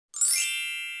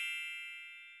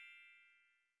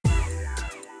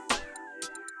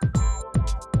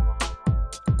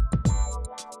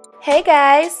Hey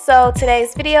guys, so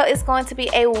today's video is going to be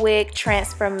a wig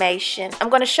transformation. I'm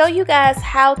going to show you guys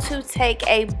how to take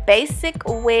a basic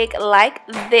wig like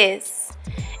this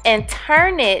and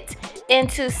turn it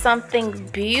into something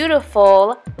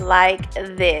beautiful like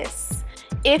this.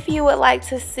 If you would like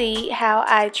to see how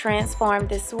I transform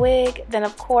this wig, then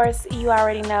of course you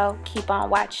already know, keep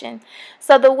on watching.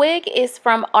 So the wig is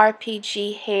from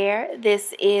RpgHair.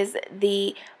 This is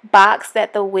the box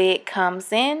that the wig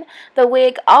comes in. The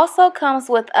wig also comes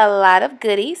with a lot of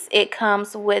goodies. It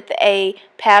comes with a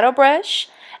paddle brush,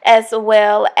 as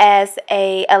well as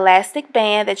a elastic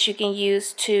band that you can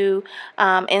use to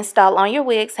install on your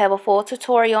wigs. Have a full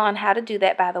tutorial on how to do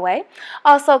that, by the way.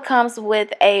 Also comes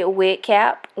with a wig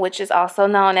cap, which is also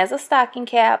known as a stocking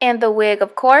cap, and the wig,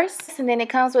 of course. And then it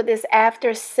comes with this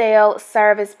after sale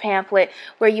service pamphlet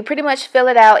where you pretty much fill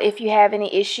it out if you have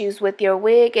any issues with your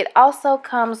wig. It also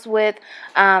comes with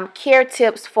care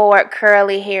tips for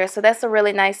curly hair, so that's a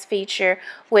really nice feature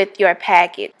with your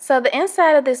package. So the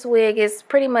inside of this wig is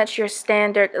pretty much your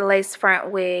standard lace front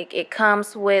wig. It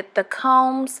comes with the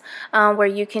combs where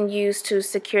you can use to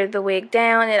secure the wig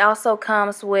down. It also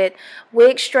comes with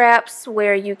wig straps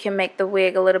where you can make the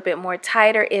wig a little bit more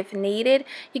tighter if needed.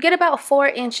 You get about 4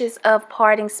 inches of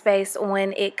parting space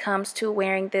when it comes to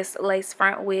wearing this lace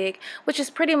front wig, which is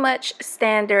pretty much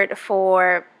standard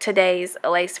for today's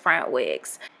lace front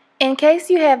wigs. In case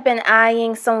you have been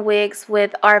eyeing some wigs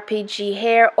with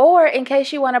RpgHair, or in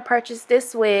case you want to purchase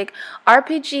this wig,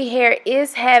 RpgHair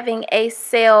is having a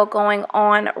sale going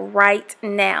on right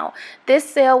now. This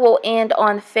sale will end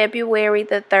on February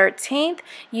the 13th.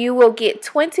 You will get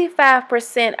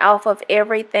 25% off of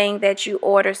everything that you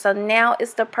order. So now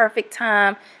is the perfect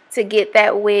time to get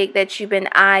that wig that you've been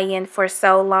eyeing for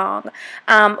so long.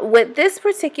 With this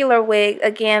particular wig,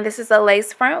 again, this is a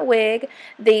lace front wig.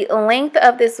 The length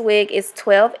of this wig is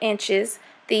 12 inches.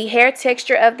 The hair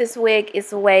texture of this wig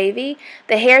is wavy.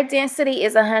 The hair density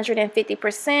is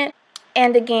 150%.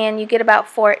 And again, you get about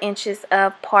 4 inches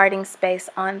of parting space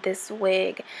on this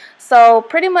wig. So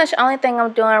pretty much only thing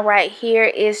I'm doing right here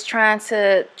is trying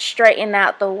to straighten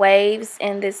out the waves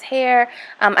in this hair.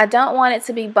 I don't want it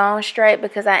to be bone straight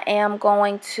because I am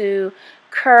going to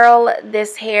curl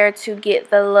this hair to get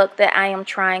the look that I am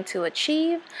trying to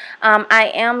achieve. I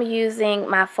am using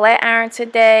my flat iron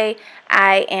today.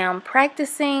 I am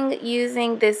practicing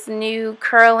using this new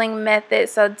curling method,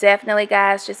 so definitely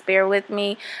guys, just bear with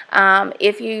me.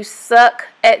 If you suck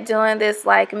at doing this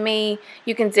like me,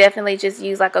 you can definitely just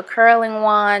use like a curling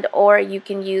wand, or you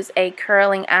can use a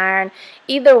curling iron.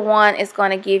 Either one is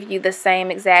going to give you the same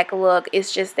exact look.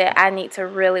 It's just that I need to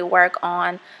really work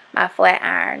on my flat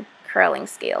iron curling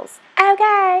skills.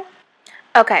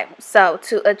 Okay, so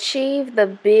to achieve the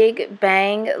big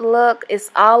bang look,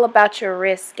 it's all about your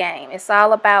wrist game. It's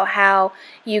all about how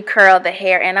you curl the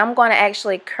hair, and I'm going to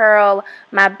actually curl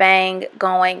my bang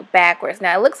going backwards.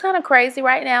 Now it looks kind of crazy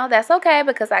right now. That's okay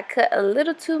because I cut a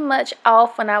little too much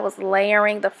off when I was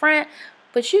layering the front,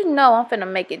 but you know I'm finna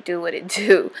make it do what it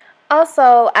do.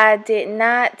 Also, I did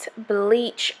not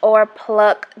bleach or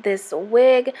pluck this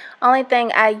wig. Only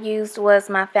thing I used was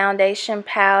my foundation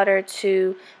powder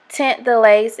to tint the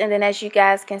lace, and then as you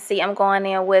guys can see, I'm going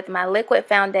in with my liquid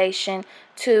foundation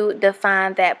to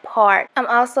define that part. I'm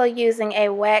also using a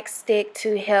wax stick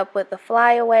to help with the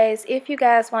flyaways. If you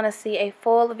guys want to see a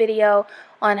full video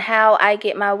on how I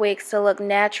get my wigs to look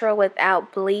natural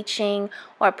without bleaching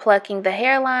or plucking the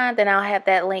hairline, then I'll have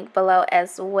that link below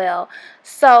as well.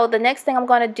 So the next thing I'm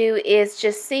going to do is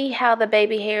just see how the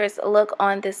baby hairs look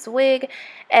on this wig.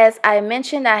 As I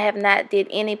mentioned, I have not did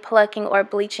any plucking or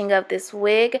bleaching of this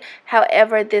wig.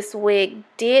 However, this wig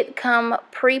did come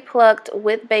pre-plucked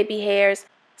with baby hairs.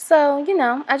 So, you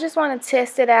know, I just want to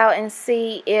test it out and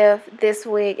see if this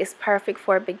wig is perfect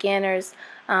for beginners,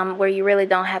 where you really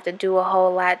don't have to do a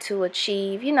whole lot to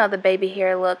achieve, you know, the baby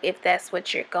hair look if that's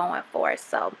what you're going for.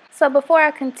 So before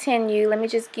I continue, let me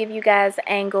just give you guys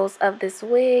angles of this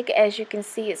wig. As you can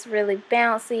see, it's really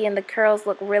bouncy and the curls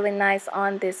look really nice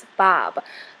on this bob.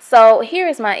 So here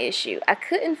is my issue. I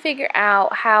couldn't figure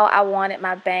out how I wanted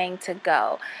my bang to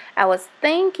go. I was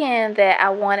thinking that I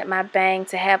wanted my bang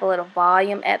to have a little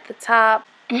volume at the top.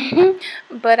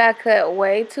 But I cut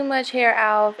way too much hair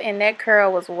off and that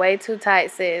curl was way too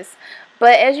tight, sis.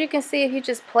 But as you can see, if you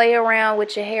just play around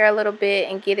with your hair a little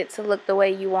bit and get it to look the way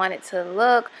you want it to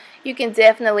look, you can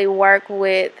definitely work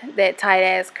with that tight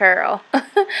ass curl.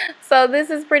 So this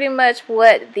is pretty much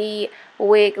what the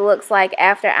wig looks like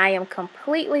after I am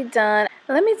completely done.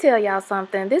 Let me tell y'all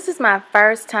something. This is my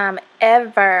first time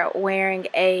ever wearing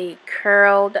a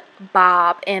curled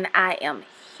bob and I am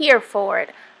here for it.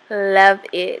 love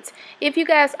it. If you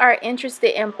guys are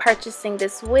interested in purchasing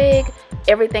this wig,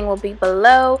 everything will be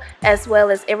below, as well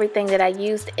as everything that I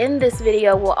used in this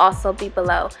video will also be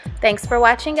below. Thanks for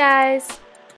watching, guys.